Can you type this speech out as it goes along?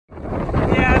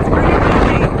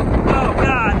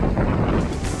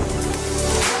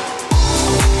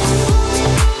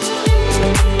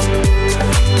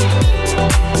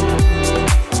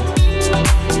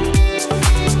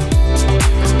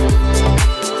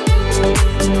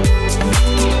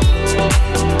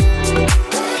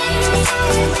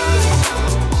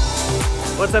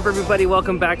what's up everybody?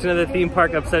 Welcome back to another theme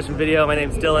park obsession video. My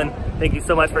name's Dylan. Thank you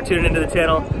so much for tuning into the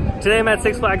channel. Today I'm at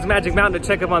Six Flags Magic Mountain to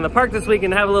check up on the park this week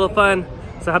and have a little fun.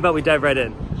 So how about we dive right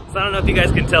in? So I don't know if you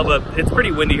guys can tell, but it's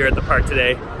pretty windy here at the park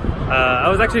today. I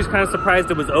was actually kind of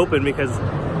surprised it was open because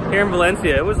here in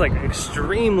Valencia it was like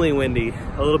extremely windy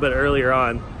a little bit earlier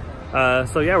on.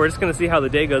 So yeah, we're just gonna see how the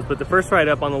day goes. But the first ride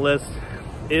up on the list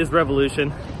is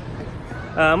Revolution.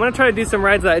 I'm gonna try to do some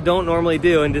rides that I don't normally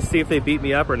do and just see if they beat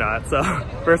me up or not. So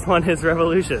first one is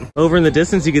Revolution. Over in the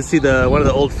distance you can see one of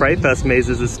the old Fright Fest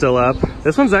mazes is still up.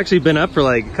 This one's actually been up for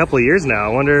like a couple of years now.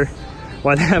 I wonder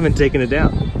why they haven't taken it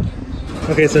down.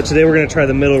 Okay, so today we're gonna try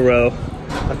the middle row.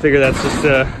 I figure that's just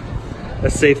a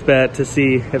safe bet to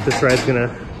see if this ride's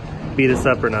gonna beat us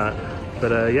up or not.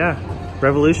 But yeah,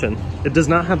 Revolution. It does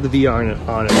not have the VR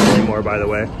on it anymore, by the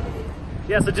way.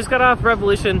 Yeah, so just got off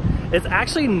Revolution. It's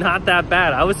actually not that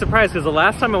bad. I was surprised because the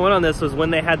last time I went on this was when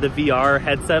they had the VR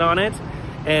headset on it.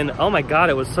 And oh my God,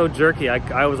 it was so jerky.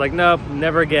 I was like, nope,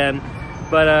 never again.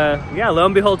 But yeah, lo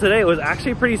and behold today, it was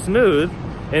actually pretty smooth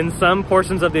in some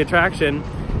portions of the attraction.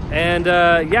 And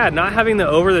yeah, not having the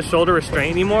over-the-shoulder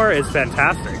restraint anymore is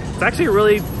fantastic. It's actually a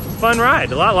really fun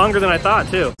ride, a lot longer than I thought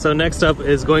too. So next up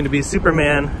is going to be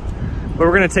Superman, but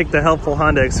we're gonna take the helpful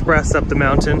Honda Express up the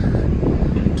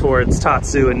mountain towards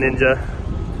Tatsu and Ninja,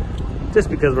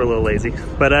 just because we're a little lazy.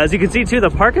 But as you can see too,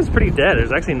 the park is pretty dead.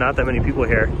 There's actually not that many people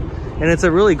here. And it's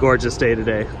a really gorgeous day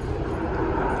today.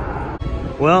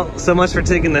 Well, so much for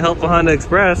taking the helpful Honda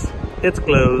Express. It's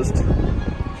closed.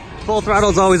 Full Throttle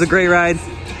is always a great ride.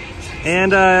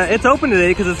 And it's open today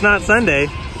because it's not Sunday,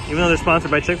 even though they're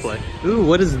sponsored by Chick-fil-A. Ooh,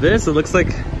 what is this? It looks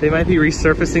like they might be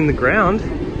resurfacing the ground.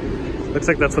 Looks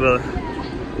like that's what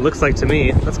it looks like to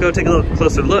me. Let's go take a little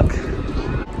closer look.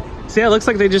 So yeah, it looks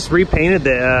like they just repainted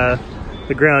the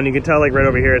ground. You can tell like right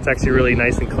over here, it's actually really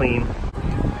nice and clean.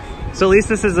 So at least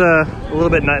this is a little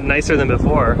bit nicer than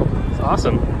before. It's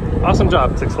awesome. Awesome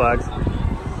job, Six Flags.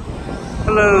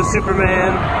 Hello,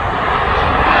 Superman.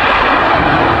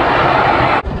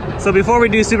 So before we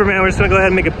do Superman, we're just gonna go ahead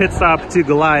and make a pit stop to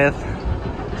Goliath.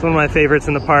 It's one of my favorites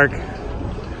in the park.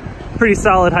 Pretty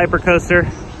solid hyper coaster.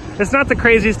 It's not the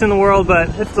craziest in the world, but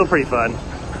it's still pretty fun.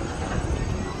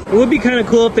 It would be kind of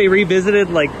cool if they revisited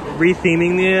like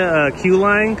retheming the queue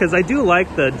line, because I do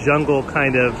like the jungle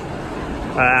kind of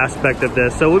aspect of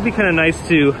this. So it would be kind of nice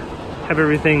to have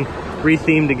everything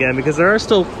rethemed again, because there are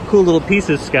still cool little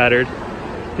pieces scattered.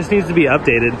 Just needs to be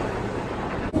updated.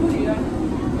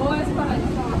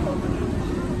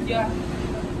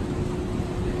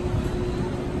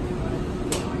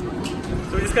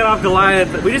 So we just got off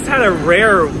Goliath. We just had a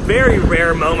very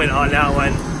rare moment on that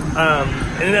one.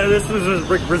 And this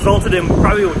resulted in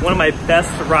probably one of my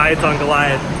best rides on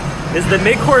Goliath. Is the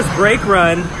mid-course brake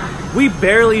run. We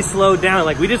barely slowed down.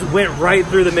 Like we just went right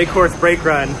through the mid-course brake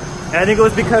run. And I think it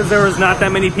was because there was not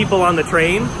that many people on the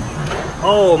train.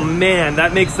 Oh man,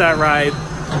 that makes that ride,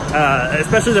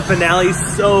 especially the finale,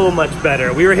 so much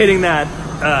better. We were hitting that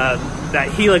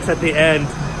helix at the end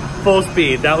full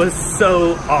speed. That was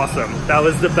so awesome. That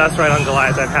was the best ride on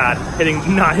Goliath I've had,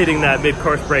 not hitting that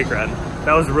mid-course brake run.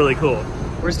 That was really cool.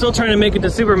 We're still trying to make it to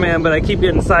Superman, but I keep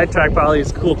getting sidetracked by all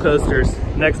these cool coasters.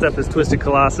 Next up is Twisted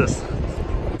Colossus.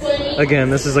 Again,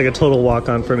 this is like a total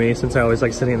walk-on for me since I always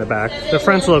like sitting in the back. The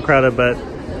front's a little crowded, but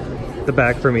the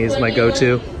back for me is my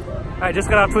go-to. All right, just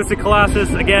got off Twisted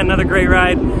Colossus. Again, another great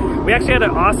ride. We actually had an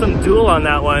awesome duel on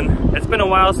that one. It's been a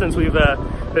while since we've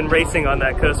been racing on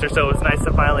that coaster, so it was nice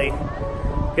to finally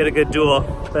get a good duel.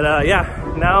 But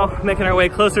yeah, now making our way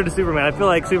closer to Superman. I feel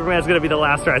like Superman's gonna be the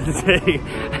last ride of the day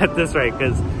at this rate,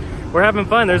 because we're having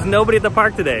fun. There's nobody at the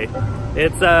park today.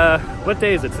 It's, what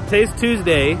day is it? Today's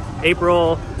Tuesday,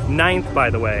 April 9th, by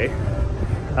the way.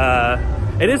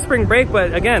 It is spring break,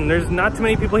 but again, there's not too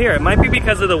many people here. It might be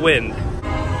because of the wind.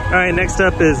 All right, next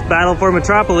up is Battle for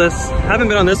Metropolis. I haven't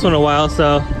been on this one in a while,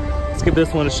 so let's give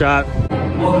this one a shot.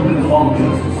 Welcome to the Hall of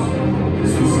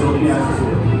Justice. This facility has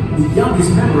the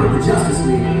youngest member of the Justice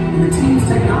League and the team's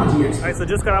technology expert. All right, so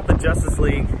just got off the Justice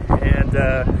League,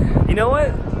 and you know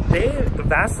what? They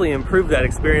vastly improved that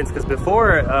experience, because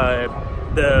before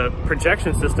the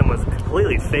projection system was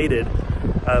completely faded,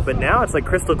 but now it's like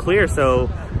crystal clear. So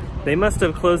they must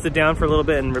have closed it down for a little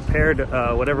bit and repaired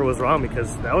whatever was wrong,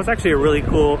 because that was actually a really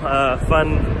cool,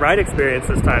 fun ride experience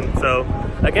this time. So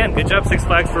again, good job Six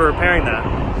Flags for repairing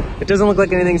that. It doesn't look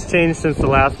like anything's changed since the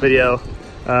last video.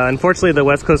 Unfortunately, the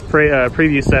West Coast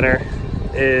Preview Center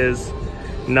is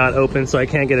not open, so I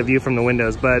can't get a view from the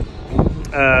windows, but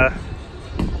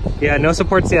yeah, no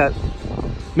supports yet.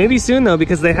 Maybe soon though,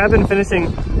 because they have been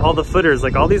finishing all the footers.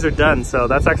 Like all these are done, so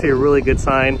that's actually a really good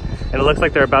sign. And it looks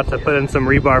like they're about to put in some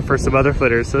rebar for some other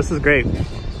footers, so this is great.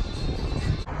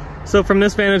 So from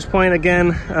this vantage point,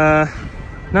 again,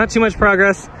 not too much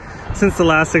progress since the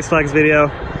last Six Flags video.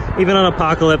 Even on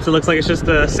Apocalypse, it looks like it's just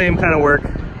the same kind of work.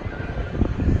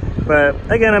 But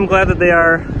again, I'm glad that they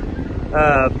are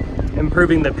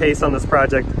improving the pace on this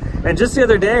project. And just the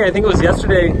other day, I think it was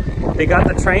yesterday, they got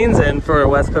the trains in for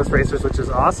West Coast Racers, which is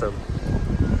awesome.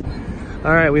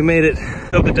 All right, we made it.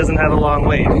 Hope it doesn't have a long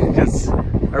wait, because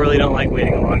I really don't like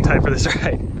waiting a long time for this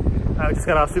ride. We just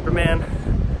got off Superman,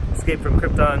 escaped from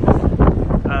Krypton.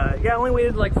 Yeah, I only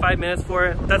waited like 5 minutes for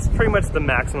it. That's pretty much the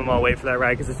maximum I'll wait for that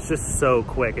ride, because it's just so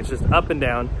quick. It's just up and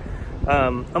down.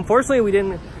 Unfortunately, we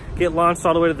didn't get launched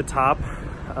all the way to the top,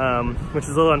 which is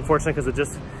a little unfortunate because it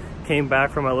just came back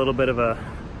from a little bit of a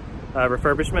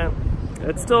refurbishment.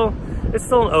 It's still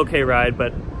an okay ride,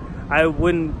 but I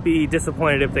wouldn't be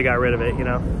disappointed if they got rid of it, you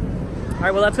know? All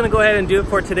right, well, that's gonna go ahead and do it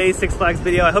for today's Six Flags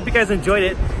video. I hope you guys enjoyed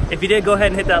it. If you did, go ahead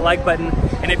and hit that like button.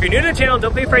 And if you're new to the channel,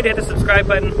 don't be afraid to hit the subscribe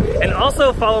button. And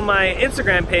also follow my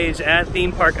Instagram page at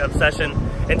Theme Park Obsession.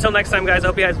 Until next time, guys, I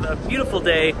hope you guys have a beautiful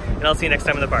day, and I'll see you next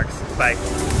time in the parks.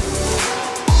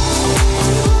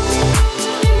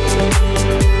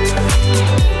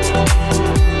 Bye.